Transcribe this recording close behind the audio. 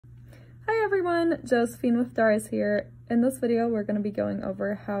everyone, Josephine with Dars here. In this video, we're going to be going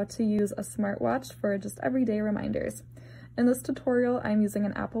over how to use a smartwatch for just everyday reminders. In this tutorial, I'm using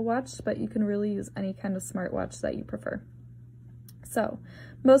an Apple Watch, but you can really use any kind of smartwatch that you prefer. So,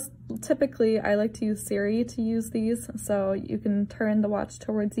 most typically, I like to use Siri to use these, so you can turn the watch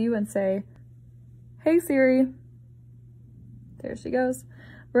towards you and say, "Hey Siri," there she goes,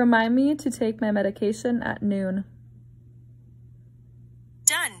 "remind me to take my medication at noon."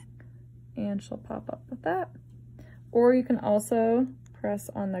 Done. And she'll pop up with that. Or you can also press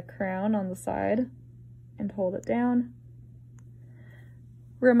on the crown on the side and hold it down.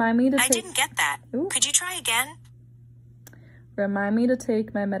 Remind me to I didn't get that. Ooh. Could you try again? Remind me to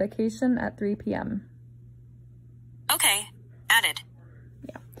take my medication at 3 p.m. Okay, added.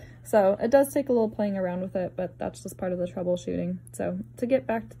 Yeah, so it does take a little playing around with it, but that's just part of the troubleshooting. So to get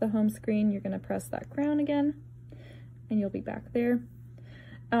back to the home screen, you're going to press that crown again, and you'll be back there.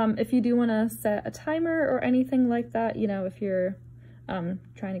 If you do want to set a timer or anything like that, you know, if you're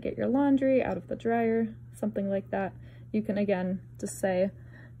trying to get your laundry out of the dryer, something like that, you can again just say,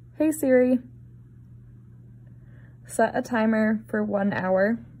 "Hey Siri, set a timer for 1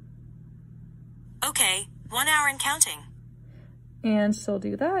 hour." Okay, 1 hour and counting. And she'll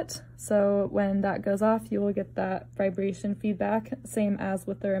do that. So when that goes off, you will get that vibration feedback, same as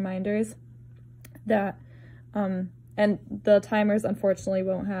with the reminders. That, and the timers unfortunately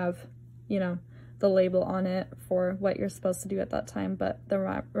won't have, you know, the label on it for what you're supposed to do at that time, but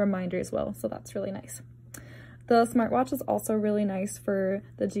the reminders will, so that's really nice. The smartwatch is also really nice for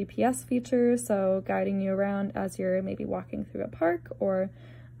the GPS feature, so guiding you around as you're maybe walking through a park or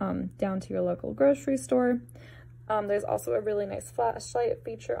down to your local grocery store. There's also a really nice flashlight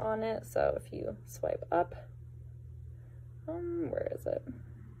feature on it, so if you swipe up, where is it?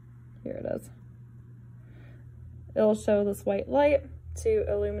 Here it is. It'll show this white light to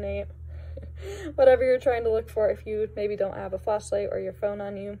illuminate whatever you're trying to look for if you maybe don't have a flashlight or your phone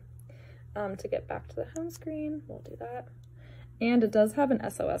on you. To get back to the home screen, we'll do that. And it does have an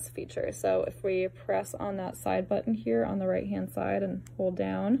SOS feature, so if we press on that side button here on the right hand side and hold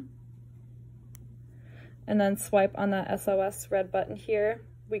down, and then swipe on that SOS red button here,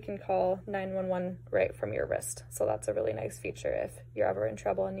 we can call 911 right from your wrist. So that's a really nice feature if you're ever in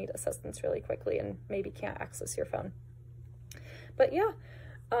trouble and need assistance really quickly and maybe can't access your phone. But yeah,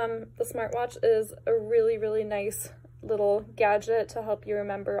 the smartwatch is a really, really nice little gadget to help you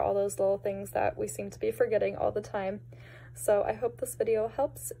remember all those little things that we seem to be forgetting all the time. So I hope this video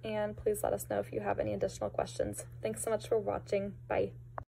helps, and please let us know if you have any additional questions. Thanks so much for watching. Bye.